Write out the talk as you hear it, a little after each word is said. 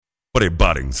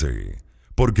Prepárense,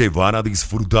 porque van a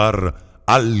disfrutar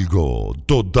algo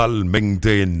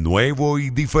totalmente nuevo y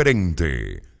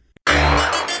diferente.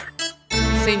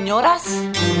 Señoras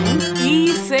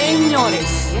y señores,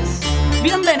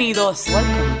 bienvenidos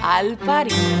al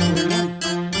party.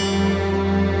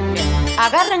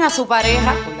 Agarren a su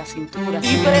pareja con la cintura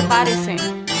y prepárense,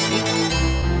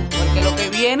 porque lo que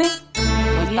viene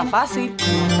no está fácil,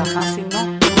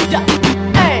 no. Ya.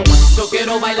 Hey. Yo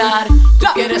quiero bailar, tú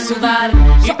quieres sudar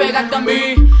y pegarte a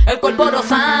mí, el cuerpo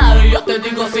rosar. Yo te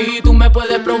digo si tú me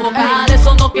puedes provocar,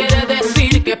 eso no quiere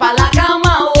decir que pa' la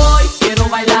cama voy. Quiero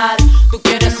bailar, tú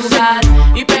quieres sudar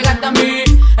y pegarte a mí,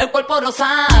 el cuerpo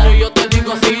rosar. Yo te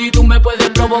digo si tú me puedes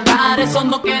provocar, eso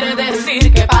no quiere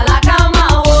decir que pa' la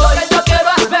cama voy. Lo que yo quiero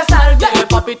es besarte,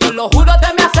 papi, te lo juro,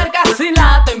 te me acercas y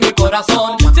late mi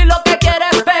corazón. Si lo que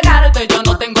quieres es pegarte, yo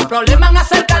no tengo problema en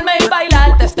acercarme y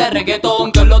bailarte este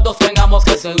reggaetón. Que los dos tengamos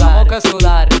que sudar,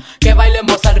 que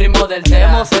bailemos al ritmo del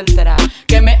tra,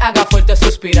 que me haga fuerte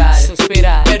suspirar,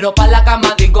 pero pa' la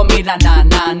cama digo mira na,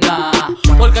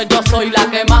 porque yo soy la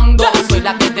que mando, soy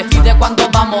la que decide cuando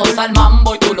vamos al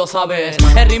mambo y tú lo sabes,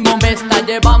 el ritmo me está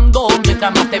llevando,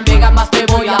 mientras más te pega más te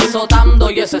voy azotando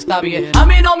y eso está bien. A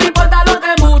mí no me importa lo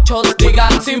que muchos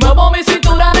digan, si muevo mi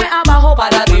cintura de abajo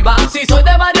para arriba, si soy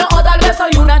de barrio o tal vez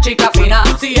soy una chica fina,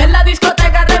 si en la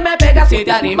discoteca te me pegas si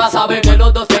te animas, sabes que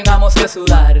los dos tengamos que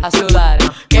sudar,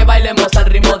 que bailemos al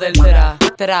ritmo del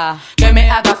tra, que me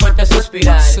haga fuerte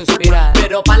suspirar,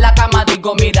 pero pa' la cama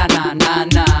digo mira na.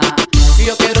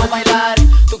 Yo quiero bailar,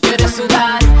 tú quieres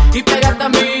sudar y pegarte a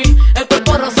mí, el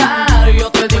cuerpo rosar.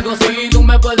 Yo te digo si tú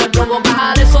me puedes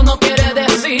provocar, eso no quiere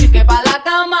decir que pa' la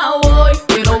cama voy.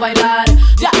 Quiero bailar,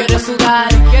 tú quieres sudar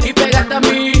y pegarte a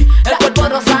mí, el cuerpo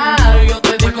rosar. Yo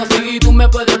te digo si tú me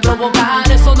puedes provocar,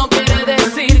 eso no quiere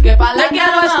decir que pa' la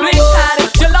cama voy.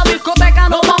 Si en la discoteca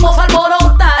nos vamos a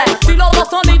alborotar, si los dos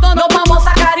solitos nos vamos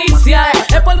a acariciar,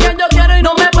 es porque yo quiero y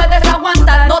no me puedes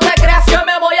aguantar. No te creas que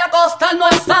me voy a acostar, no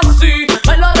es así.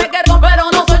 Bailo reggaeton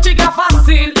pero no soy chica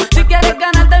fácil. Si quieres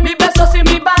ganarte mis besos y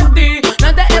mi body, no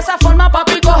es de esa forma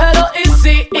papi, cógelo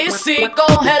easy,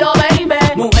 cógelo baby.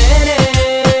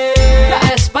 Mujeres,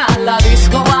 es pa' la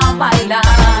disco a bailar,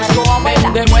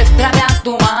 ven demuéstrame a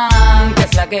tu man que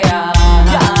es la que hay.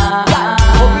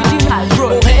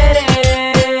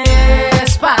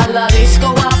 Mujeres, pa' la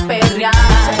disco a perrear,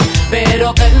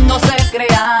 pero que él no se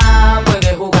crea,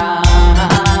 puede jugar.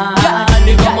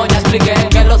 Y como ya expliqué,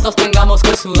 que los dos tengamos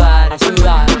que sudar,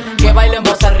 que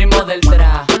bailemos al ritmo del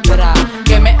tra,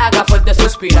 que me haga fuerte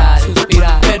suspirar,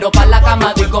 pero pa' la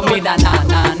cama digo mira na.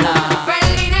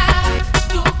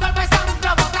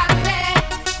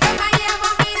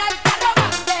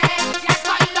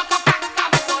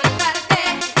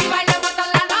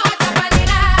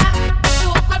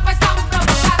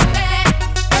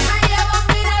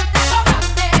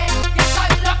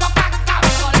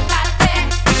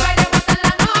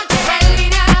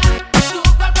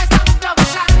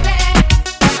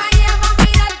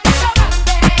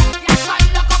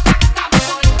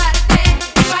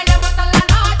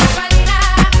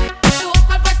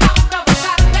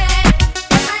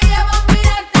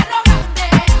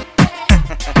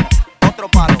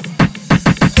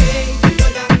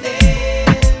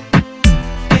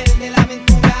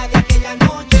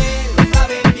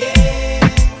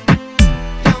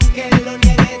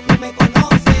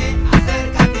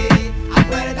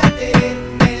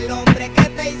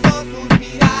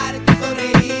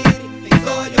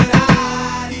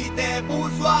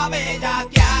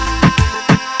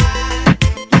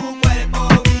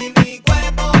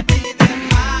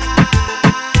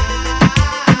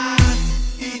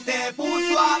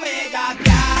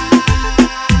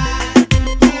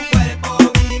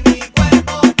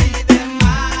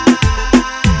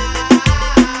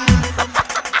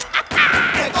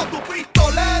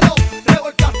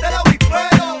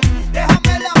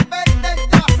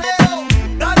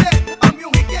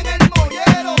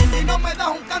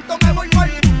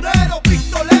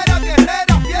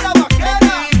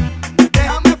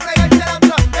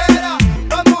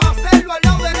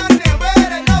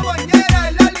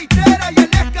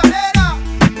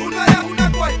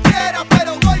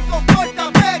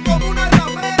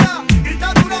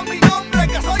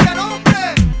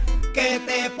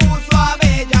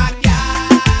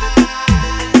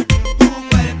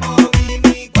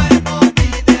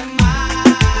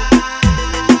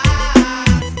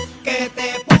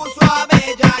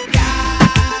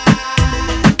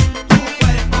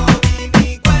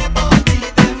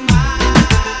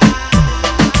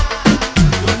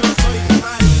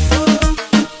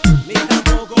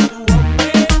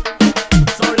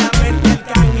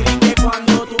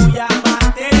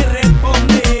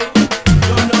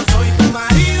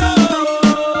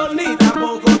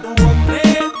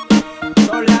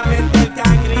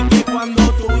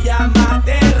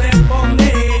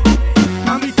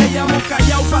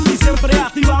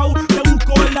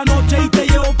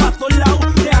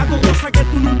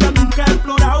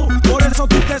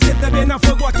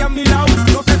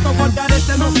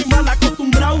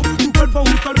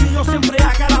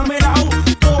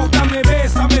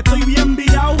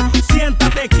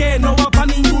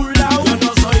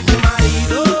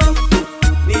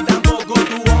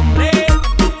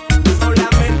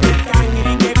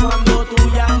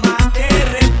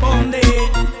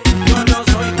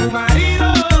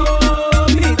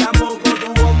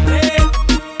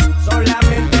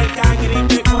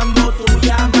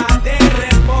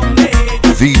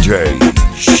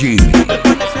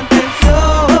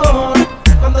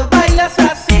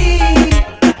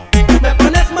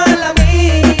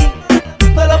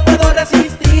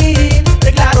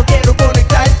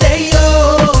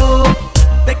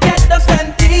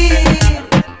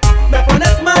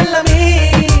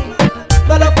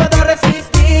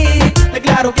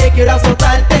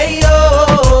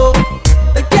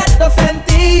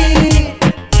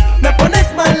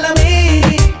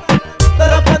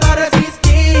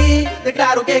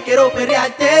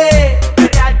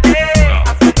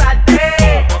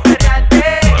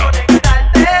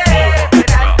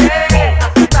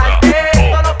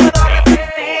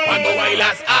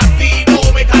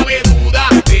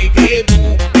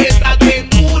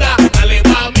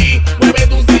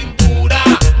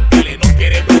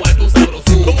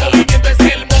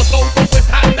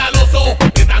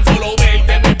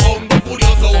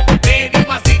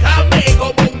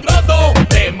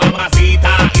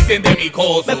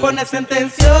 esa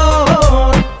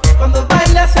intención. Cuando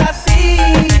bailas así,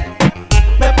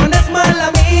 me pones mal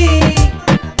a mí.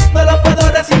 No lo puedo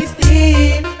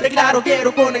resistir. De claro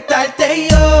quiero conectarte y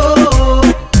yo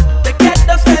te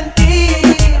quiero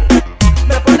sentir.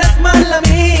 Me pones mal a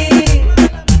mí.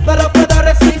 No lo puedo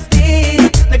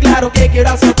resistir. De claro que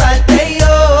quiero azotarte y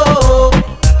yo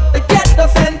te quiero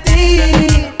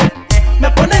sentir.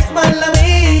 Me pones mal a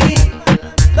mí.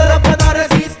 No lo puedo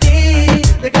resistir.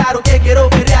 De claro que quiero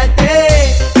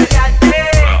perrearte, perrearte,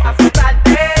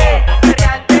 azotarte,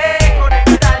 perrearte,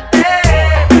 conectarte,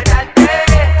 perrearte,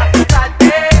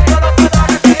 azotarte. No lo puedo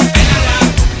resistir.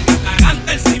 La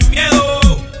canta el sin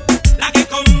miedo, la que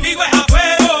conmigo es a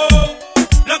fuego,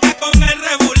 loca con el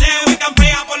rebuleo y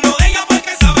campea por lo de ella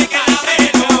porque sabe que la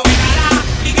dejo.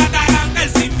 Mi gata canta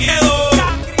el sin miedo,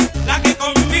 la que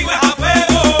conmigo es a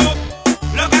fuego,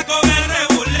 loca con el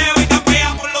rebuleo y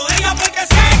campea por lo de ella porque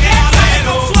sabe que la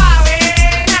dejo. Suave,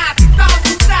 nacito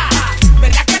abusada,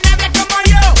 ¿verdad que nadie como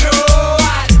yo?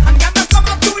 Andando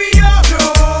como tú y yo,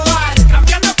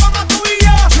 cambiando como tú y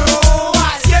yo,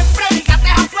 siempre mi gata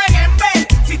es a fuego en ver.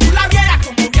 Si tú la vieras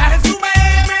como viaja en su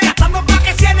BM, gastando pa'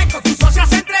 que tiene, con sus socias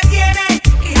se entretiene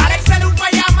y jala el celu pa'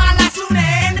 llamar a su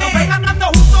nene. Nos ven andando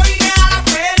juntos y le a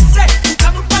verse,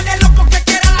 buscando un par de locos que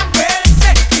quieran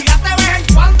verse. Mi gata de vez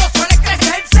en cuando suele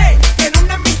crecerse, que no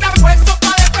necesita hueso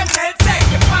pa' defenderse.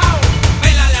 ¡Qué pao!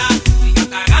 Pélala, mi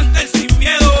gata canta el sin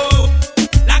miedo,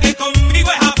 la que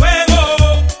conmigo es a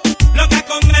fuego, loca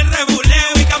con el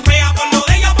rebuleo y campea por lo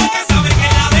de ella porque sabe que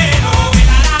la dejo.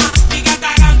 Pélala, mi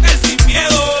gata canta el sin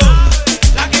miedo,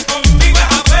 la que conmigo es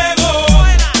a fuego,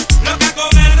 loca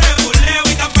con el rebuleo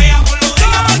y campea por lo de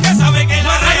ella porque sabe que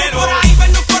la dejo. Por ahí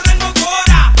vernos correr no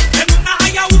cora, en una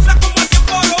Hayabusa como a 100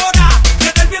 por hora,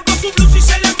 desde el viento su blues y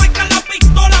se le marca la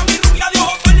pistola. Mi rubia de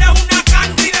ojos verdes es una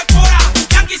country de cora,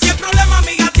 Yankee sin problema,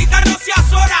 mi gatita no se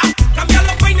azora, cambia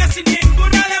los peines sin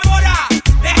ninguna demora,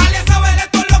 déjale saber a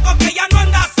estos locos que ella no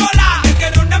anda sola, el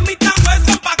que no necesitan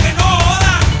hueso pa' que no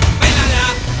jodan. Pélala,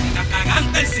 mi gata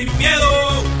canta el sin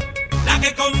miedo, la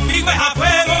que conmigo es a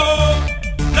fuego,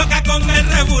 loca con el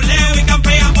rebuleo y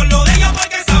campea por lo de ella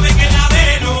porque sabe que la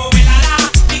dejo. Pélala,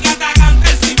 mi gata canta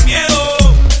el sin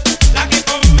miedo, la que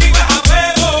conmigo es a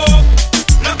fuego,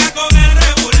 loca con el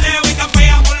rebuleo y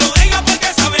campea por lo de ella porque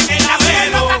sabe que la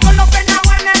dejo. Loca con los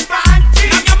penados en el panty,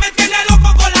 La mía me tiene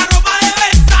loco con la ropa de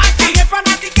Versace, ella es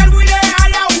fanática el Willy de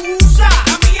Hayabusa.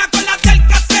 la mía con la del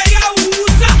casería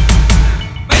usa.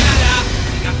 Pélala,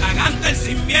 mi gata canta el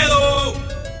sin miedo,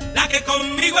 la que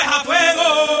conmigo es a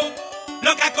fuego,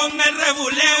 loca con el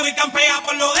rebuleo y campea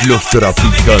por lo de ella porque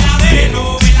sabe que la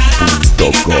dejo. Pélala,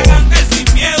 mi gata canta el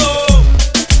sin miedo,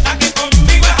 la que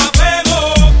conmigo es a fuego,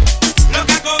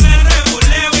 loca con el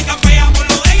rebuleo y campea por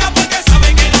lo de ella porque sabe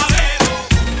que la dejo.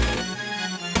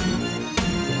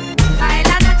 Cae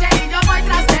la noche y yo voy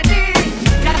tras de ti,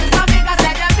 ya tus amigas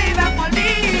ellas viven por mí.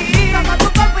 Toco tu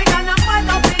cuerpo y ya no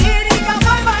puedo vivir y yo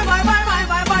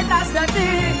voy tras de ti.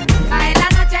 Cae la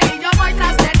noche y yo voy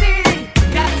tras de ti,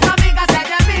 ya tus amigas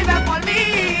ellas viven por mí.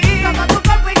 Toco tu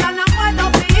cuerpo y ya no puedo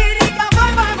vivir y yo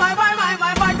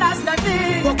voy tras de ti.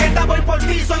 Coqueta voy por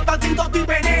ti, soy tu antídoto y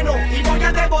veneno. Y voy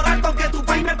a devorarte aunque tu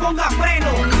país me ponga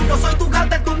freno. Yo soy tu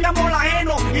gata, tú mi amor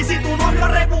ajeno. Y si tu novio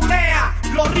rebulea,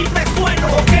 los rifles sueno.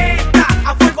 Coqueta,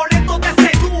 a fuego lento te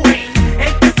seduje.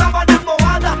 En tu sábana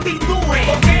mojada te induje.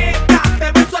 Coqueta,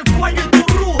 te beso el cuello y tu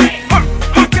ruge.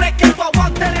 ¿Tú crees que tu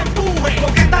aguante el empuje?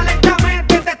 Coqueta,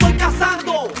 lentamente te estoy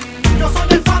cazando. Yo soy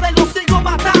el padre, lo sigo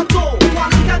matando. Tu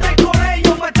amiga del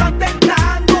colegio me están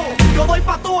tentando. Yo doy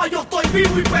pa' toa, yo estoy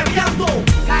vivo y perreando.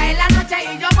 Cae la noche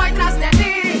y yo voy tras de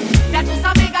ti, ya tus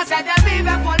amigas ellas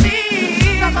viven por mí.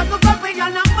 Toco tu cuerpo y yo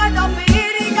no puedo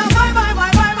vivir y yo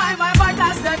voy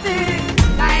tras de ti.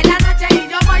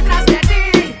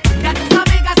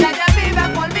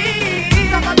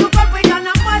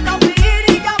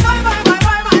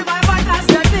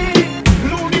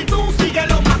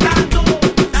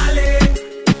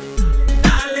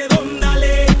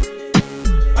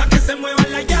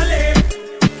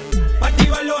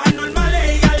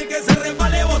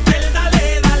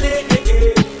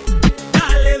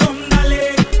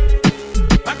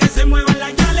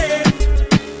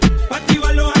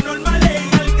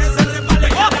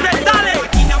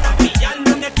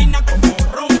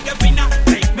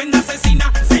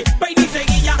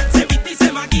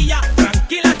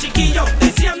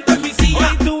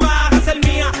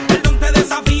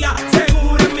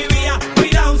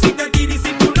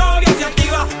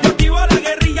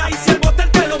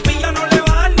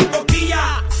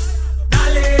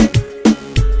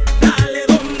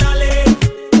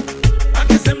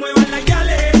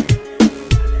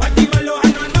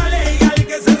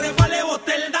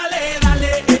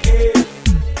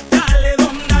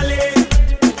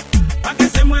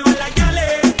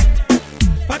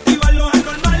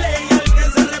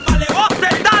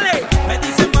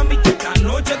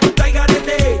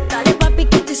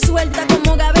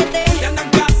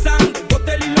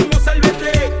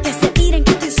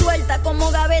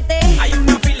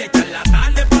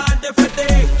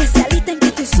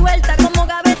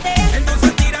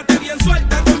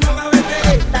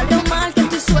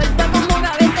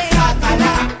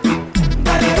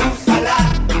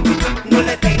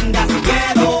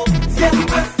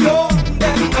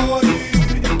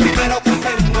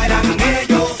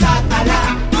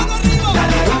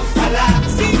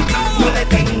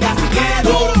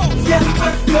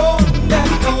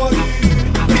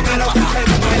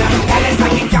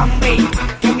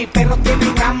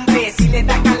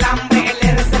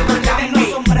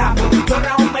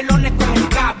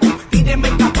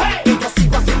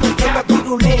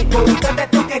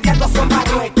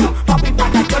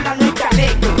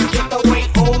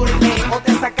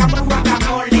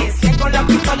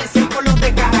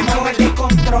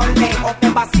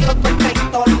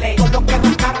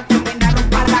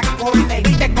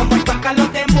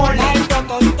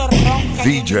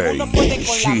 no puede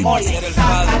con la mole. Ser el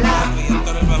padre, papi, esto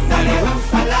era el bambú.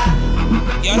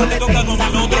 Y ahora te toca con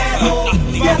el otro.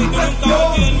 Digo que tú nunca vas a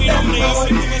olvidar mi nombre, yo soy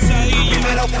tu pesadilla.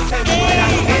 Primero que se muera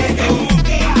ellos.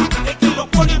 Es que lo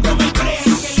pone a comer brea,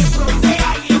 que le frontea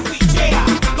y le pichea.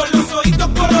 Con los ojitos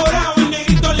colorados, el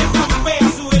negrito le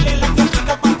zampea. Súbele la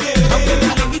cajita pa' que vea. Aunque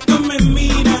de lejitos me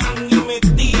miran y me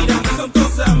tiran, son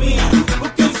cosas mías.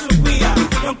 Busquen su vía,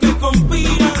 y aunque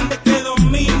conspiran de que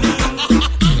dominan,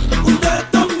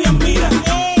 ustedes también miran.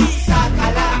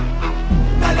 Sácala,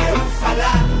 dale,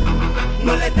 úsala.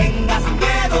 No le tengas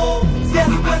miedo, si es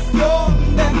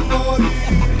cuestión de morir.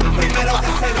 Primero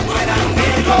que se mueran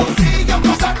ellos. Sigue un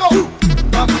cosaco,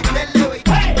 mami, dele, wey.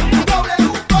 Doble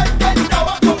parte del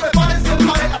trabajo, prepárense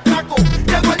para el atraco.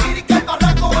 Llegó el lírica, el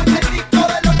barraco, en el disco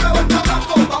de los nuevos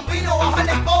tabacos. Bambino, baja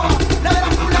la escoba, la de la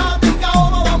culada de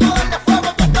caoba. Vamos a darle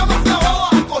fuego, que estamos en la boba.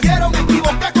 Cogieron, me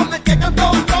equivoqué con el que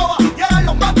cantaba trova. Y ahora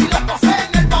los matos y los pasé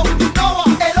en el baúl de Nova.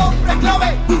 El hombre clave,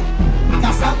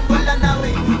 cazando en la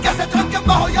nave. Que se tranquen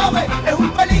bajo llave, es un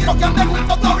peligro que anden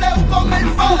juntos W con el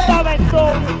fave.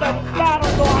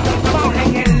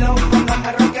 En el lomo, no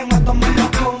me roquen, no me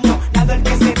lo como. Nada el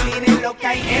que se tire lo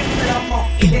cae en plomo.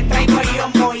 Y le traigo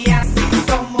yomo y así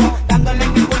somos. Dándole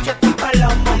mi buche a tu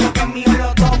palomo. Lo que es mío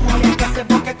lo tomo. Y el que se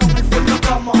boque con el full lo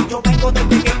tomo. Yo vengo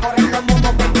desde que corren los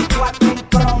momos. 24 en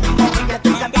cromo. Y ya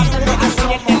tú cantando lo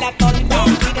asomo. El de la torta,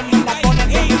 tírenme la bola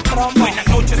de mi promo. Buenas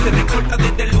noches, se reporta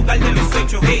desde el lugar de los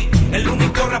hechos. Hey, el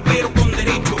único rapero con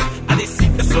derecho a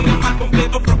decir que soy el más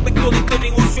completo prospecto de este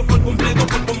negocio por completo.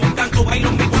 Por como tanto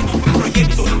bailo me pongo un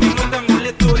proyecto. Me notan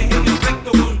molesto es en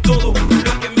efecto con todo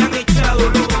lo que me han echado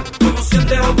loco. Como se han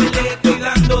dejado que les estoy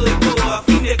dando de todo. A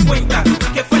fin de cuentas,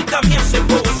 que falta me hace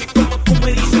poco. Si como tú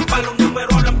me dices, para los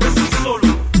números hablan por sí solo.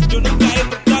 Yo nunca he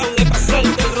tratado de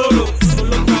pasarte el rolo.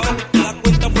 Solo trabajo y te das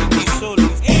cuenta por ti solo.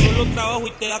 Solo trabajo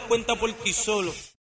y te das cuenta por ti solo.